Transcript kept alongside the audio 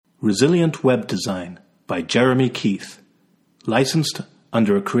Resilient Web Design by Jeremy Keith. Licensed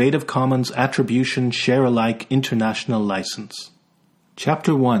under a Creative Commons Attribution Share-alike International License.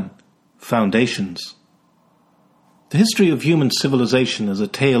 Chapter 1. Foundations. The history of human civilization is a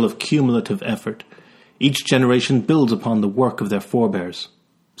tale of cumulative effort. Each generation builds upon the work of their forebears.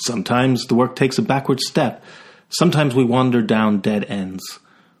 Sometimes the work takes a backward step. Sometimes we wander down dead ends.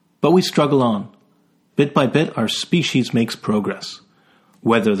 But we struggle on. Bit by bit, our species makes progress.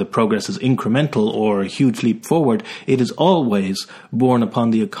 Whether the progress is incremental or a huge leap forward, it is always borne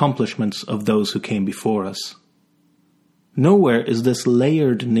upon the accomplishments of those who came before us. Nowhere is this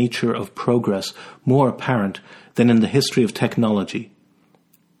layered nature of progress more apparent than in the history of technology.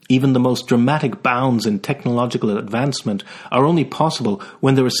 Even the most dramatic bounds in technological advancement are only possible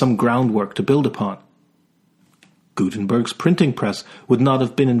when there is some groundwork to build upon. Gutenberg's printing press would not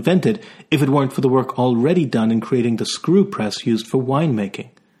have been invented if it weren't for the work already done in creating the screw press used for winemaking.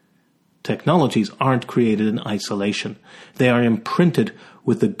 Technologies aren't created in isolation. They are imprinted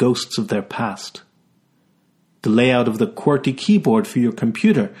with the ghosts of their past. The layout of the QWERTY keyboard for your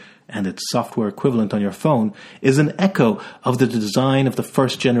computer and its software equivalent on your phone is an echo of the design of the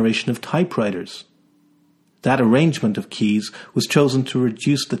first generation of typewriters. That arrangement of keys was chosen to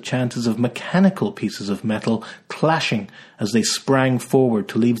reduce the chances of mechanical pieces of metal clashing as they sprang forward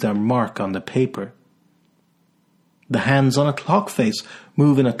to leave their mark on the paper. The hands on a clock face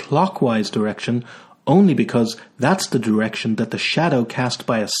move in a clockwise direction only because that's the direction that the shadow cast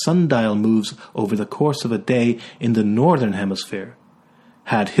by a sundial moves over the course of a day in the northern hemisphere.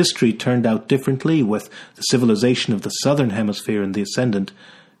 Had history turned out differently, with the civilization of the southern hemisphere in the ascendant,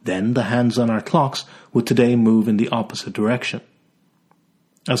 then the hands on our clocks would today move in the opposite direction.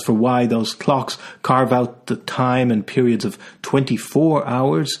 As for why those clocks carve out the time in periods of 24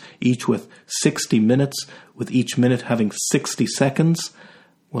 hours, each with 60 minutes, with each minute having 60 seconds,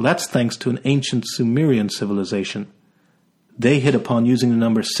 well, that's thanks to an ancient Sumerian civilization. They hit upon using the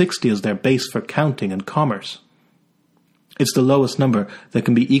number 60 as their base for counting and commerce. It's the lowest number that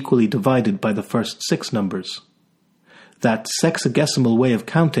can be equally divided by the first 6 numbers. That sexagesimal way of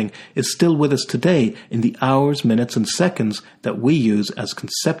counting is still with us today in the hours, minutes, and seconds that we use as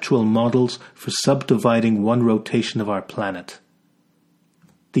conceptual models for subdividing one rotation of our planet.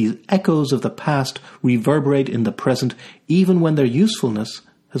 These echoes of the past reverberate in the present even when their usefulness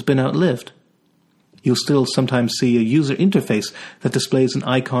has been outlived. You'll still sometimes see a user interface that displays an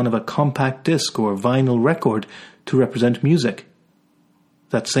icon of a compact disc or vinyl record to represent music.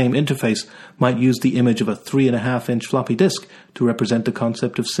 That same interface might use the image of a 3.5-inch floppy disk to represent the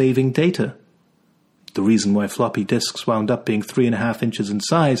concept of saving data. The reason why floppy disks wound up being 3.5 inches in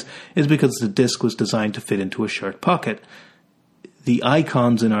size is because the disk was designed to fit into a shirt pocket. The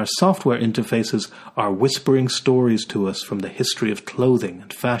icons in our software interfaces are whispering stories to us from the history of clothing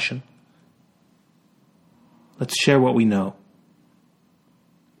and fashion. Let's share what we know.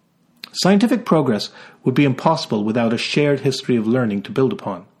 Scientific progress would be impossible without a shared history of learning to build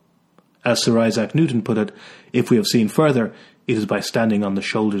upon. As Sir Isaac Newton put it, if we have seen further, it is by standing on the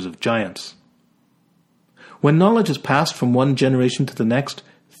shoulders of giants. When knowledge is passed from one generation to the next,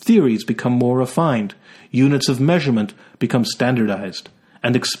 theories become more refined, units of measurement become standardized,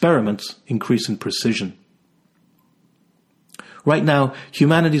 and experiments increase in precision. Right now,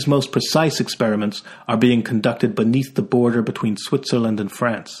 humanity's most precise experiments are being conducted beneath the border between Switzerland and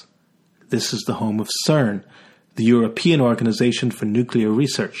France. This is the home of CERN, the European Organization for Nuclear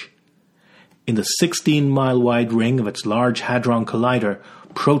Research. In the 16-mile-wide ring of its Large Hadron Collider,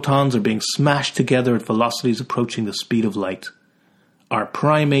 protons are being smashed together at velocities approaching the speed of light. Our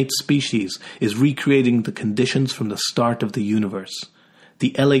primate species is recreating the conditions from the start of the universe.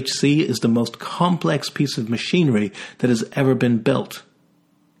 The LHC is the most complex piece of machinery that has ever been built.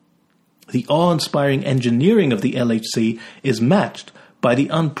 The awe-inspiring engineering of the LHC is matched by the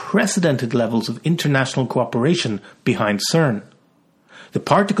unprecedented levels of international cooperation behind CERN. The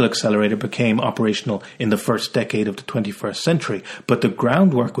particle accelerator became operational in the first decade of the 21st century, but the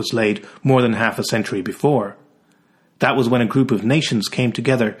groundwork was laid more than half a century before. That was when a group of nations came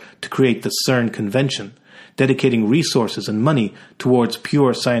together to create the CERN Convention, dedicating resources and money towards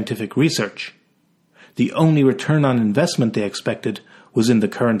pure scientific research. The only return on investment they expected was in the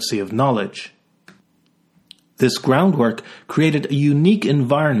currency of knowledge. This groundwork created a unique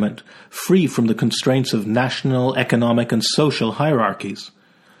environment free from the constraints of national, economic, and social hierarchies.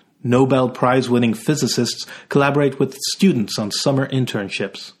 Nobel Prize-winning physicists collaborate with students on summer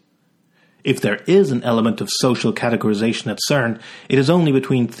internships. If there is an element of social categorization at CERN, it is only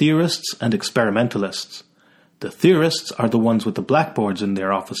between theorists and experimentalists. The theorists are the ones with the blackboards in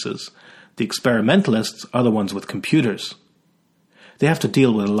their offices. The experimentalists are the ones with computers. they have to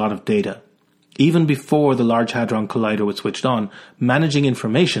deal with a lot of data. Even before the Large Hadron Collider was switched on, managing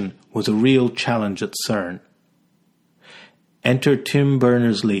information was a real challenge at CERN. Enter Tim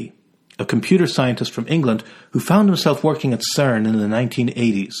Berners-Lee, a computer scientist from England who found himself working at CERN in the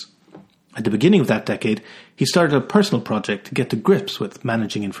 1980s. At the beginning of that decade, he started a personal project to get to grips with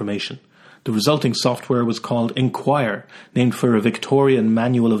managing information. The resulting software was called Inquire, named for a Victorian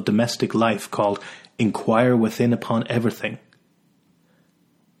manual of domestic life called Inquire Within Upon Everything.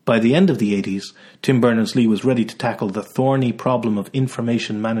 By the end of the 80s, Tim Berners-Lee was ready to tackle the thorny problem of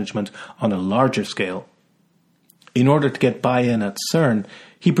information management on a larger scale. In order to get buy-in at CERN,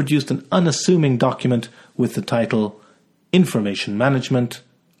 he produced an unassuming document with the title Information Management,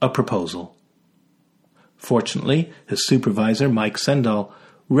 a Proposal. Fortunately, his supervisor, Mike Sendall,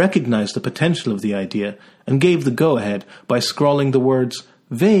 recognized the potential of the idea and gave the go-ahead by scrawling the words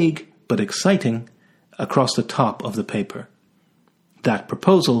vague but exciting across the top of the paper. That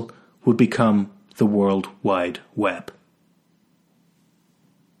proposal would become the World Wide Web.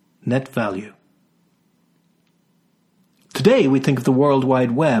 Net value. Today we think of the World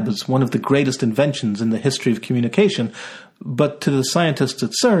Wide Web as one of the greatest inventions in the history of communication, but to the scientists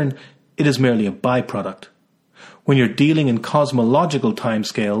at CERN, it is merely a byproduct. When you're dealing in cosmological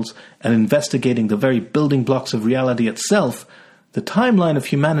timescales and investigating the very building blocks of reality itself, the timeline of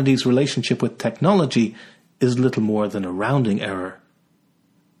humanity's relationship with technology is little more than a rounding error.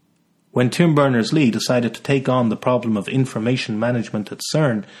 When Tim Berners-Lee decided to take on the problem of information management at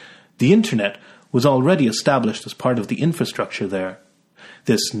CERN, the Internet was already established as part of the infrastructure there.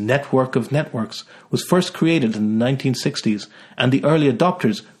 This network of networks was first created in the 1960s, and the early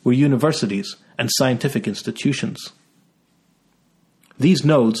adopters were universities and scientific institutions. These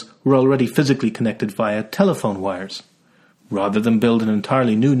nodes were already physically connected via telephone wires. Rather than build an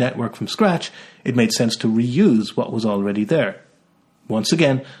entirely new network from scratch, it made sense to reuse what was already there. Once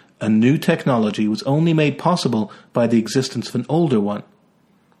again, a new technology was only made possible by the existence of an older one.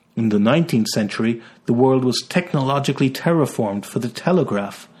 In the 19th century, the world was technologically terraformed for the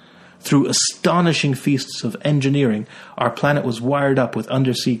telegraph. Through astonishing feats of engineering, our planet was wired up with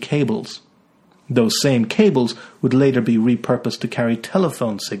undersea cables. Those same cables would later be repurposed to carry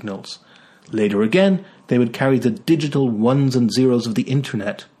telephone signals. Later again, they would carry the digital ones and zeros of the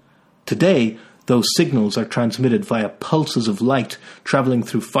Internet. Today, those signals are transmitted via pulses of light traveling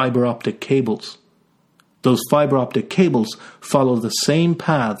through fiber optic cables. Those fiber optic cables follow the same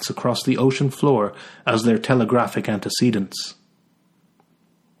paths across the ocean floor as their telegraphic antecedents.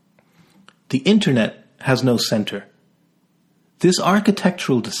 The Internet has no center. This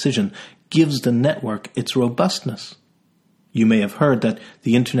architectural decision gives the network its robustness. You may have heard that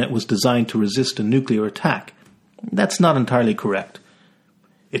the Internet was designed to resist a nuclear attack. That's not entirely correct.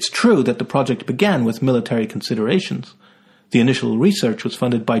 It's true that the project began with military considerations. The initial research was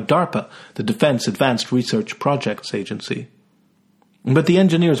funded by DARPA, the Defense Advanced Research Projects Agency. But the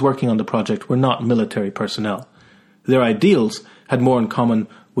engineers working on the project were not military personnel. Their ideals had more in common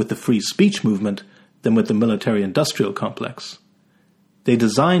with the free speech movement than with the military-industrial complex. They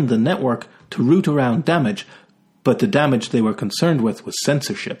designed the network to route around damage, but the damage they were concerned with was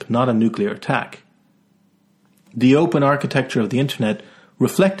censorship, not a nuclear attack. The open architecture of the Internet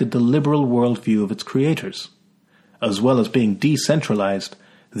reflected the liberal worldview of its creators. As well as being decentralized,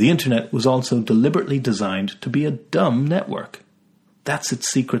 the Internet was also deliberately designed to be a dumb network. That's its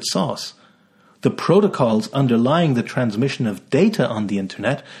secret sauce. The protocols underlying the transmission of data on the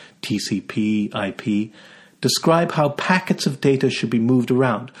Internet, TCP, IP, describe how packets of data should be moved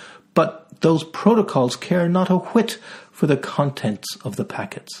around, but those protocols care not a whit for the contents of the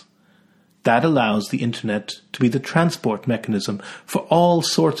packets. That allows the Internet to be the transport mechanism for all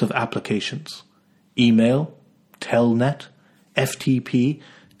sorts of applications. Email, Telnet, FTP,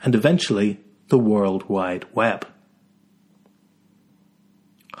 and eventually the World Wide Web.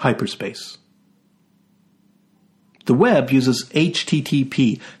 Hyperspace. The web uses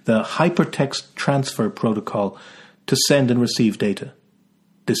HTTP, the Hypertext Transfer Protocol, to send and receive data.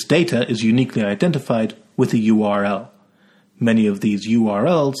 This data is uniquely identified with a URL. Many of these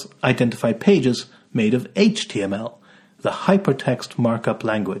URLs identify pages made of HTML, the Hypertext Markup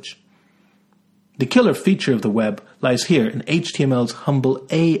Language. The killer feature of the web lies here in HTML's humble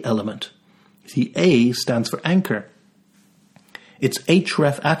A element. The A stands for anchor. Its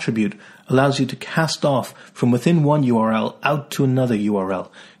href attribute allows you to cast off from within one URL out to another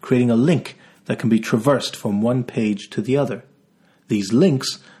URL, creating a link that can be traversed from one page to the other. These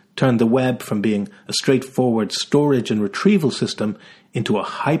links turn the web from being a straightforward storage and retrieval system into a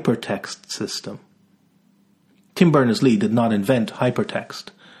hypertext system. Tim Berners-Lee did not invent hypertext.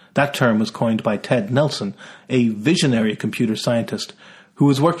 That term was coined by Ted Nelson, a visionary computer scientist who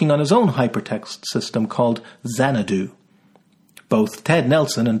was working on his own hypertext system called Xanadu. Both Ted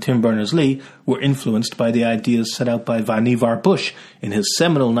Nelson and Tim Berners-Lee were influenced by the ideas set out by Vannevar Bush in his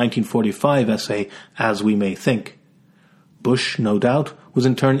seminal 1945 essay, As We May Think. Bush, no doubt, was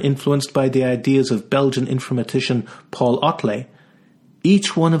in turn influenced by the ideas of Belgian informatician Paul Otlet.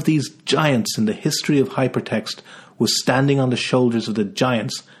 Each one of these giants in the history of hypertext was standing on the shoulders of the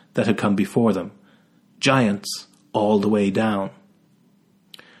giants that had come before them. Giants all the way down.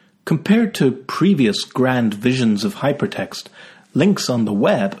 Compared to previous grand visions of hypertext, links on the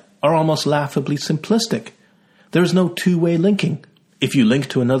web are almost laughably simplistic. There is no two-way linking. If you link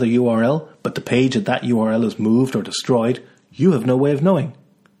to another URL, but the page at that URL is moved or destroyed, you have no way of knowing.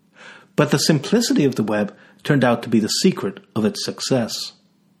 But the simplicity of the web turned out to be the secret of its success.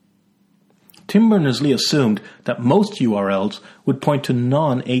 Tim Berners-Lee assumed that most URLs would point to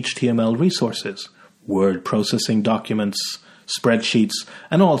non-HTML resources, word processing documents, spreadsheets,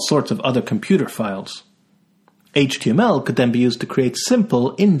 and all sorts of other computer files. HTML could then be used to create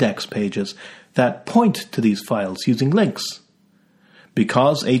simple index pages that point to these files using links.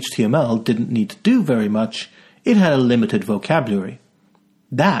 Because HTML didn't need to do very much, it had a limited vocabulary.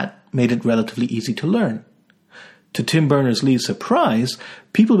 That made it relatively easy to learn. To Tim Berners-Lee's surprise,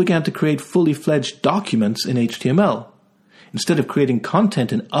 people began to create fully fledged documents in HTML. Instead of creating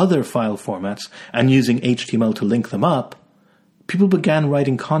content in other file formats and using HTML to link them up, people began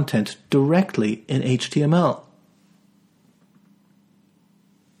writing content directly in HTML.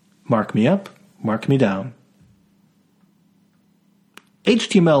 Mark me up, mark me down.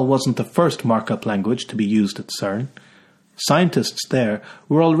 HTML wasn't the first markup language to be used at CERN. Scientists there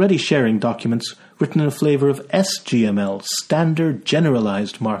were already sharing documents written in a flavor of SGML, Standard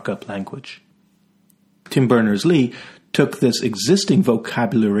Generalized Markup Language. Tim Berners-Lee took this existing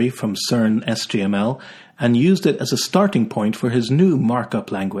vocabulary from CERN SGML and used it as a starting point for his new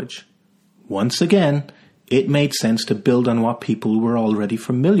markup language. Once again, it made sense to build on what people were already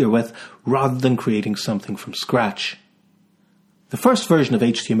familiar with rather than creating something from scratch. The first version of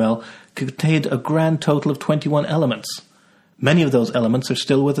HTML contained a grand total of 21 elements. Many of those elements are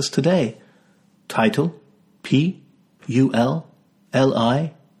still with us today. Title, P, UL,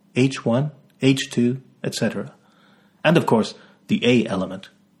 LI, H1, H2, etc. And of course, the A element.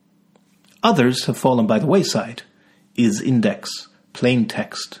 Others have fallen by the wayside. IsIndex, plain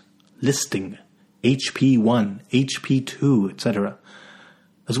text, listing, HP1, HP2, etc.,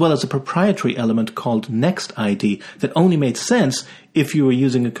 as well as a proprietary element called NextID that only made sense if you were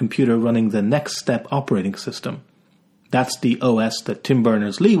using a computer running the NextStep operating system. That's the OS that Tim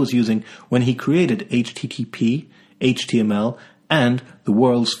Berners-Lee was using when he created HTTP, HTML, and the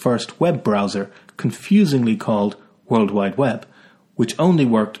world's first web browser, confusingly called World Wide Web, which only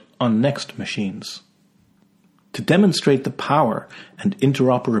worked on Next machines. To demonstrate the power and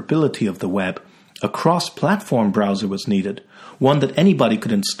interoperability of the web, a cross-platform browser was needed, one that anybody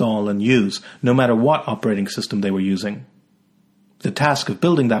could install and use, no matter what operating system they were using. The task of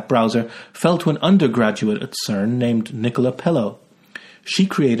building that browser fell to an undergraduate at CERN named Nicola Pello. She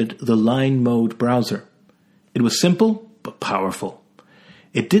created the Line Mode browser. It was simple, but powerful.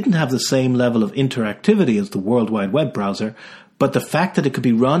 It didn't have the same level of interactivity as the World Wide Web browser, but the fact that it could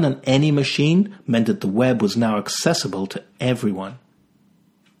be run on any machine meant that the web was now accessible to everyone.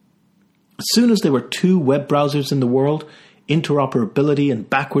 As soon as there were two web browsers in the world, interoperability and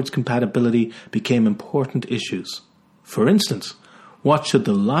backwards compatibility became important issues. For instance, what should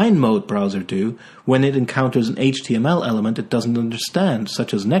the Line Mode browser do when it encounters an HTML element it doesn't understand,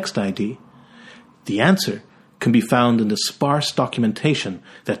 such as NextID? The answer can be found in the sparse documentation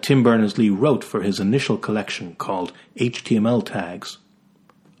that Tim Berners-Lee wrote for his initial collection called HTML tags.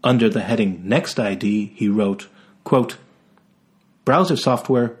 Under the heading NextID, he wrote, quote, "Browser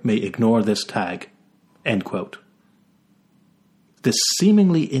software may ignore this tag," end quote. This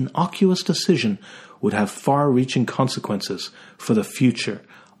seemingly innocuous decision would have far-reaching consequences for the future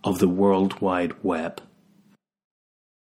of the World Wide Web.